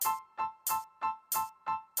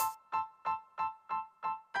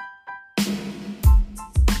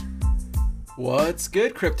What's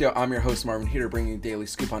good, crypto? I'm your host, Marvin, here to bring you a daily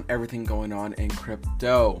scoop on everything going on in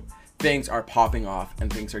crypto. Things are popping off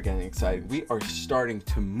and things are getting exciting. We are starting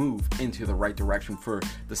to move into the right direction for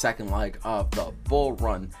the second leg of the bull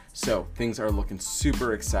run. So things are looking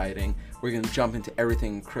super exciting. We're going to jump into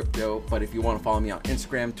everything in crypto. But if you want to follow me on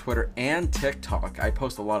Instagram, Twitter, and TikTok, I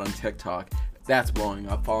post a lot on TikTok. That's blowing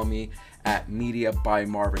up. Follow me at Media by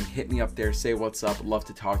Marvin. Hit me up there. Say what's up. Love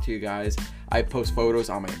to talk to you guys. I post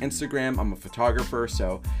photos on my Instagram. I'm a photographer,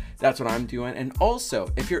 so that's what I'm doing. And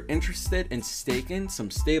also, if you're interested in staking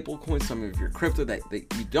some stable coins, some of your crypto that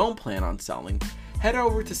you don't plan on selling, head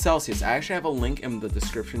over to Celsius. I actually have a link in the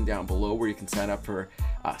description down below where you can sign up for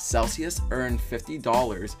Celsius. Earn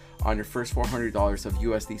 $50 on your first $400 of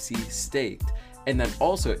USDC staked. And then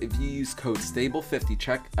also, if you use code STABLE50,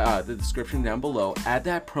 check the description down below, add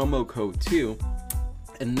that promo code too,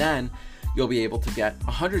 and then you'll be able to get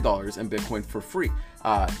 $100 in Bitcoin for free.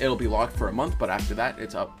 It'll be locked for a month, but after that,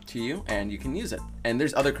 it's up to you and you can use it. And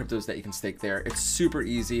there's other cryptos that you can stake there. It's super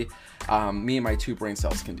easy. Me and my two brain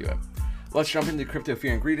cells can do it. Let's jump into crypto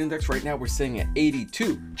fear and greed index. Right now we're sitting at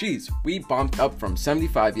 82. Geez, we bumped up from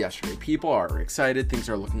 75 yesterday. People are excited. Things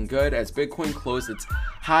are looking good as Bitcoin closed its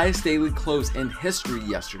highest daily close in history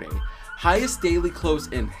yesterday. Highest daily close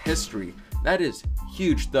in history. That is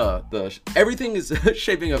huge. Everything is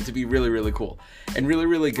shaping up to be really, really cool and really,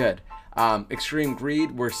 really good. Extreme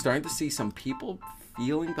greed. We're starting to see some people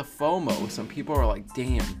feeling the FOMO. Some people are like,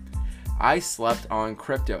 damn, I slept on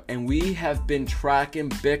crypto. And we have been tracking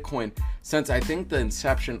Bitcoin since I think the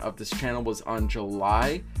inception of this channel was on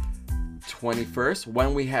July 21st,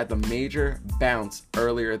 when we had the major bounce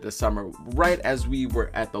earlier this summer, right as we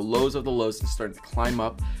were at the lows of the lows and starting to climb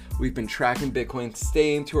up. We've been tracking Bitcoin,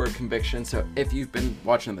 staying to our conviction. So if you've been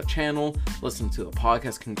watching the channel, listening to the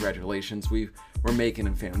podcast, congratulations. We're making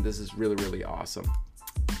it, fam. This is really, really awesome.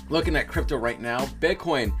 Looking at crypto right now,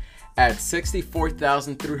 Bitcoin at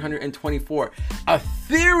 64,324.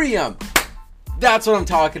 Ethereum, that's what I'm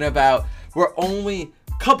talking about. We're only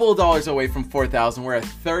a couple of dollars away from 4,000. We're at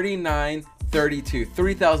 3932,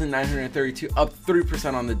 3,932, up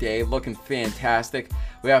 3% on the day, looking fantastic.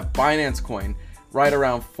 We have Binance Coin right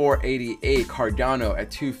around 488, Cardano at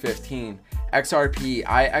 215. XRP,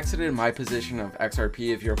 I exited my position of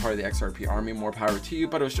XRP. If you're a part of the XRP army, more power to you,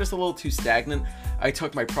 but it was just a little too stagnant. I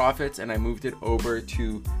took my profits and I moved it over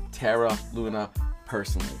to Terra Luna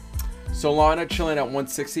personally. Solana chilling at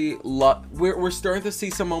 160. We're starting to see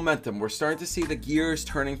some momentum. We're starting to see the gears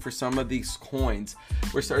turning for some of these coins.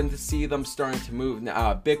 We're starting to see them starting to move.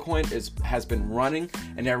 Bitcoin has been running,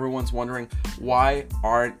 and everyone's wondering, why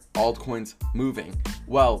aren't altcoins moving?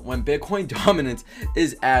 Well, when Bitcoin dominance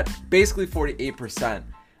is at basically 48%,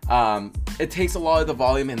 it takes a lot of the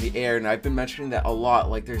volume in the air, and I've been mentioning that a lot,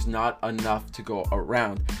 like there's not enough to go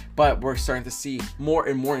around. But we're starting to see more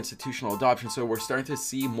and more institutional adoption, so we're starting to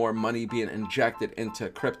see more money being injected into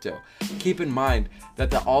crypto. Keep in mind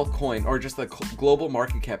that the altcoin, or just the global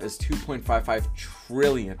market cap, is 2.55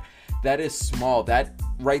 trillion. That is small. That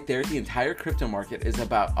right there, the entire crypto market is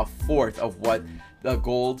about a fourth of what the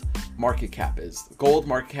gold market cap is. Gold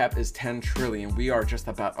market cap is 10 trillion. We are just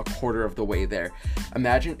about a quarter of the way there.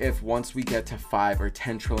 Imagine if once we get to 5 or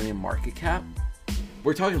 10 trillion market cap,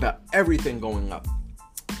 we're talking about everything going up.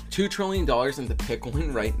 $2 trillion into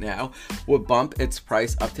Bitcoin right now would bump its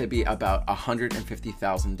price up to be about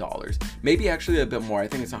 $150,000. Maybe actually a bit more. I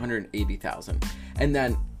think it's 180,000. And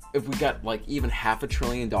then if we got like even $500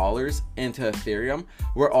 billion into Ethereum,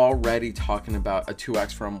 we're already talking about a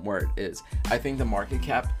 2x from where it is. I think the market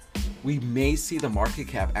cap, we may see the market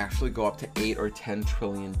cap actually go up to $8 or $10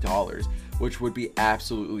 trillion, which would be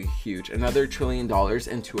absolutely huge. Another $1 trillion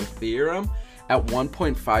into Ethereum at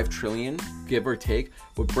 1.5 trillion, give or take,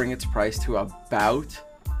 would bring its price to about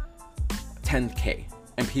 10K.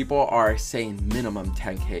 And people are saying minimum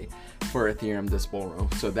 10K for Ethereum this bull run.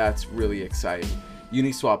 So that's really exciting.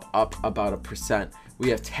 Uniswap up about 1%. We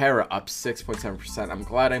have Terra up 6.7%. I'm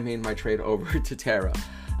glad I made my trade over to Terra.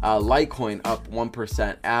 Litecoin up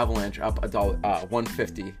 1%. Avalanche up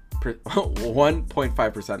 $1.50.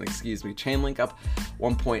 1.5%, excuse me. Chainlink up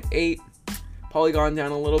 1.8. Polygon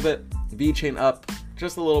down a little bit. VeChain up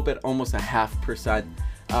just a little bit, almost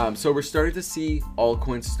 0.5%. So we're starting to see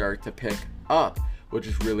altcoins start to pick up, which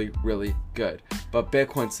is really, really good. But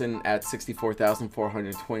Bitcoin sitting at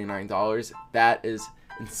 $64,429. That is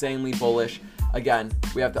insanely bullish. Again,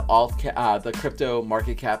 we have the crypto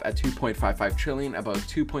market cap at 2.55 trillion, about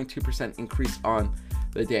 2.2% increase on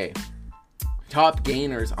the day. Top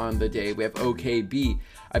gainers on the day, we have OKB.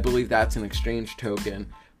 I believe that's an exchange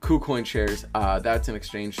token. KuCoin shares, that's an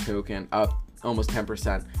exchange token, up almost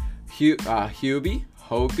 10%. Huobi,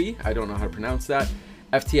 Huobi, I don't know how to pronounce that.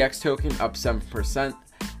 FTX token up 7%.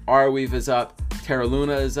 Arweave is up. Terra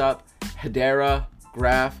Luna is up. Hedera,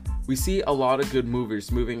 Graph. We see a lot of good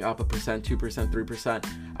movers moving up 1%, 2%,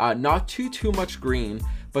 3%. Not too much green,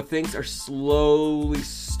 but things are slowly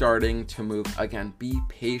starting to move. Again, be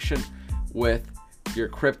patient with your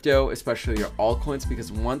crypto, especially your altcoins,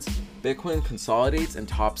 because once Bitcoin consolidates and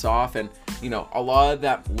tops off, and a lot of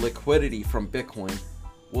that liquidity from Bitcoin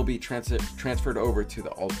will be transferred over to the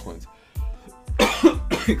altcoins.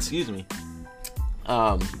 Excuse me.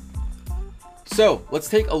 So let's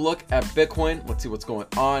take a look at Bitcoin. Let's see what's going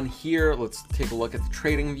on here. Let's take a look at the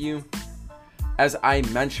trading view. As I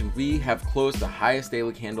mentioned, we have closed the highest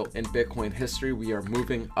daily candle in Bitcoin history. We are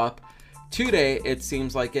moving up today, it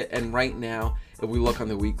seems like it. And right now, if we look on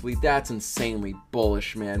the weekly, that's insanely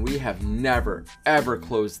bullish, man. We have never, ever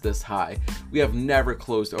closed this high. We have never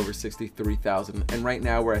closed over 63,000. And right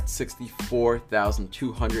now we're at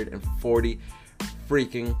 64,240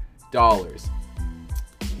 freaking dollars.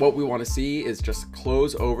 What we want to see is just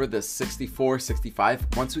close over the 64, 65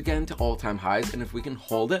 once we get into all-time highs. And if we can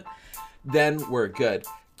hold it, then we're good.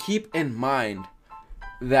 Keep in mind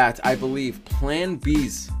that I believe Plan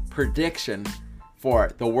B's prediction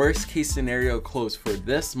for the worst case scenario close for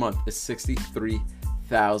this month is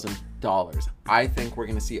 $63,000. I think we're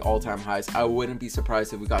going to see all-time highs. I wouldn't be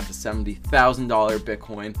surprised if we got to $70,000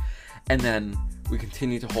 Bitcoin, and then we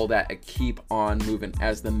continue to hold that and keep on moving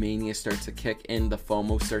as the mania starts to kick in, the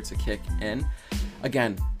FOMO starts to kick in.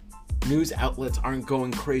 Again, news outlets aren't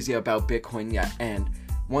going crazy about Bitcoin yet, and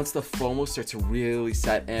once the FOMO starts to really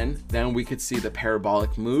set in, then we could see the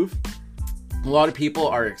parabolic move. A lot of people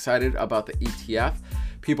are excited about the ETF.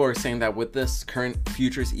 People are saying that with this current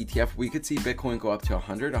futures ETF, we could see Bitcoin go up to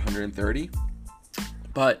 100, 130.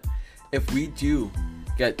 But if we do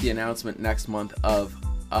get the announcement next month of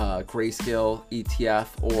Grayscale ETF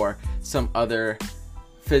or some other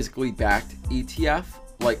physically backed ETF,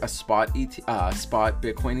 like a spot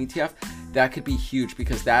Bitcoin ETF, that could be huge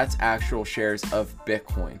because that's actual shares of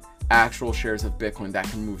Bitcoin that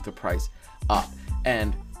can move the price up.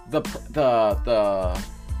 And the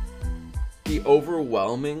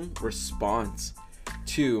overwhelming response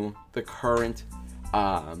to the current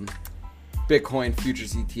Bitcoin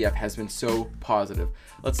futures ETF has been so positive.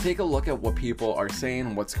 Let's take a look at what people are saying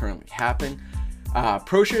and what's currently happening.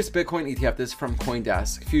 ProShares Bitcoin ETF, this is from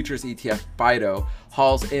CoinDesk. Futures ETF BIDO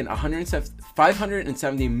hauls in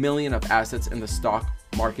 570 million of assets in the stock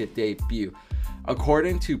market debut.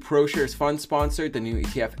 According to ProShares fund sponsor, the new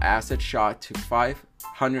ETF asset shot to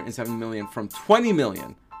 570 million from 20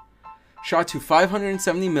 million. Shot to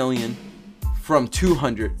 570 million from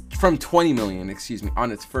 20 million,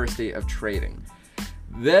 on its first day of trading.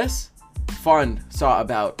 This fund saw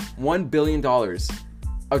about $1 billion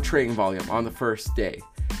of trading volume on the first day.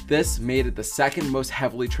 This made it the second most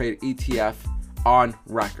heavily traded ETF on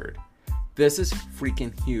record. This is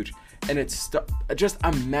freaking huge. And it's just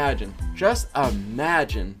imagine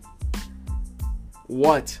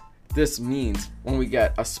what this means when we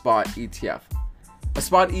get a spot ETF. A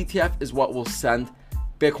spot ETF is what will send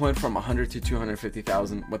Bitcoin from 100 to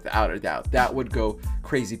 250,000 without a doubt. That would go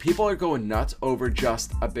crazy. People are going nuts over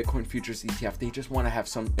just a Bitcoin futures ETF. They just want to have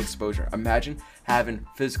some exposure. Imagine having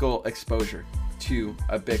physical exposure to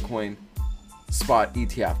a Bitcoin spot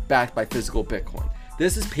ETF backed by physical Bitcoin.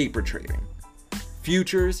 This is paper trading.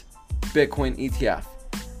 Futures Bitcoin ETF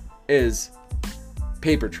is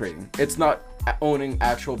paper trading. It's not owning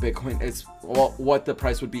actual Bitcoin. It's what the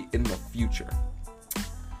price would be in the future.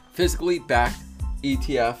 Physically backed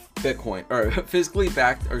ETF Bitcoin, or physically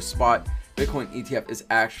backed or spot Bitcoin ETF is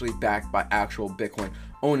actually backed by actual Bitcoin,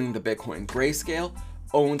 owning the Bitcoin. Grayscale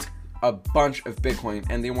owns a bunch of Bitcoin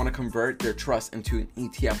and they want to convert their trust into an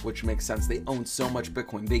ETF, which makes sense. They own so much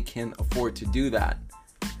Bitcoin, they can afford to do that.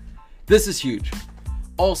 This is huge.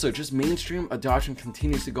 Also, just mainstream adoption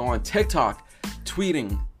continues to go on. TikTok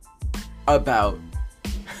tweeting about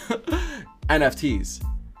NFTs.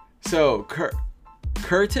 So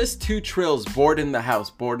Curtis 2 Trills bored in the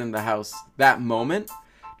house. That moment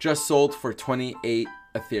just sold for 28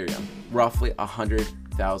 Ethereum, roughly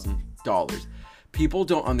 $100,000. People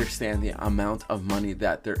don't understand the amount of money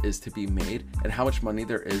that there is to be made and how much money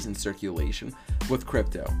there is in circulation with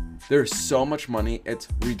crypto. There's so much money, it's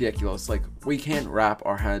ridiculous. Like, we can't wrap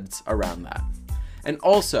our heads around that. And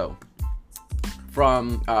also,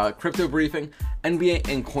 from Crypto Briefing, NBA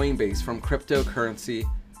and Coinbase form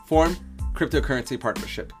cryptocurrency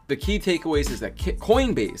partnership. The key takeaways is that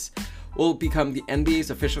Coinbase will become the NBA's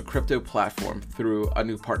official crypto platform through a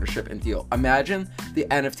new partnership and deal. Imagine the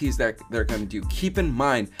NFTs that they're going to do. Keep in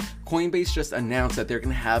mind, Coinbase just announced that they're going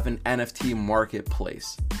to have an NFT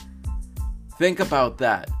marketplace. Think about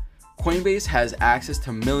that. Coinbase has access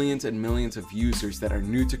to millions and millions of users that are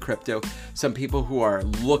new to crypto, some people who are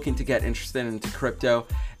looking to get interested into crypto,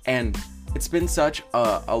 and it's been such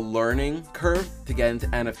a learning curve to get into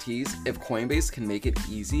NFTs. If Coinbase can make it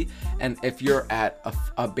easy, and if you're at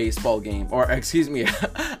a baseball game, or excuse me,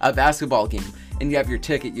 a basketball game, and you have your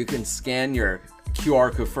ticket, you can scan your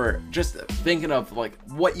QR code. For just thinking of like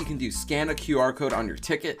what you can do, scan a QR code on your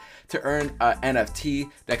ticket to earn a NFT.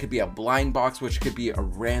 That could be a blind box, which could be a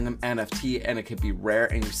random NFT, and it could be rare,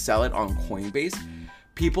 and you sell it on Coinbase.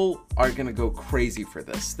 People are gonna go crazy for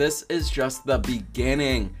this. This is just the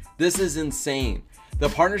beginning. This is insane. The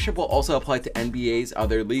partnership will also apply to NBA's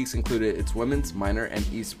other leagues, including its women's, minor, and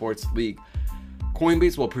esports league.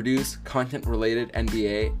 Coinbase will produce content related to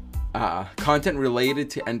NBA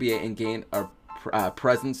and gain a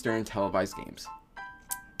presence during televised games.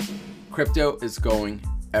 Crypto is going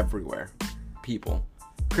everywhere, people.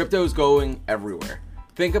 Crypto is going everywhere.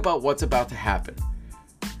 Think about what's about to happen.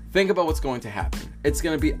 Think about what's going to happen. It's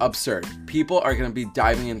going to be absurd. People are going to be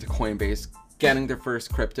diving into Coinbase, getting their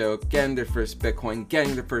first crypto, getting their first Bitcoin,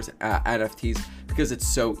 getting their first NFTs because it's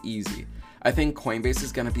so easy. I think Coinbase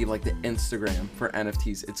is going to be like the Instagram for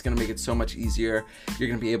NFTs. It's going to make it so much easier. You're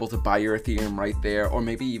going to be able to buy your Ethereum right there, or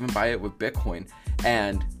maybe even buy it with Bitcoin.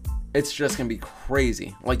 And it's just going to be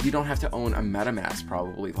crazy. Like, you don't have to own a MetaMask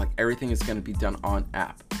probably. Like, everything is going to be done on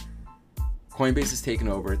app. Coinbase is taking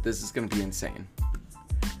over. This is going to be insane.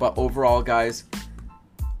 But overall, guys,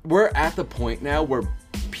 we're at the point now where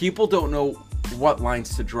people don't know what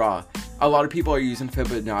lines to draw. A lot of people are using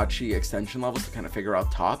Fibonacci extension levels to kind of figure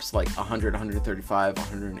out tops, like 100, 135,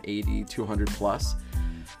 180, 200 plus.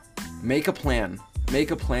 Make a plan.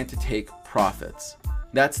 Make a plan to take profits.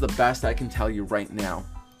 That's the best I can tell you right now.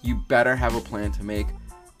 You better have a plan to make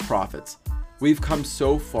profits. We've come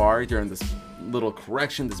so far during this little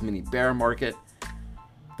correction, this mini bear market.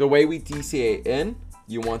 The way we DCA in,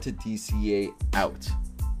 you want to DCA out.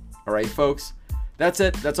 All right, folks? That's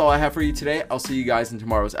it. That's all I have for you today. I'll see you guys in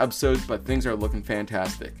tomorrow's episode, but things are looking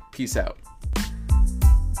fantastic. Peace out.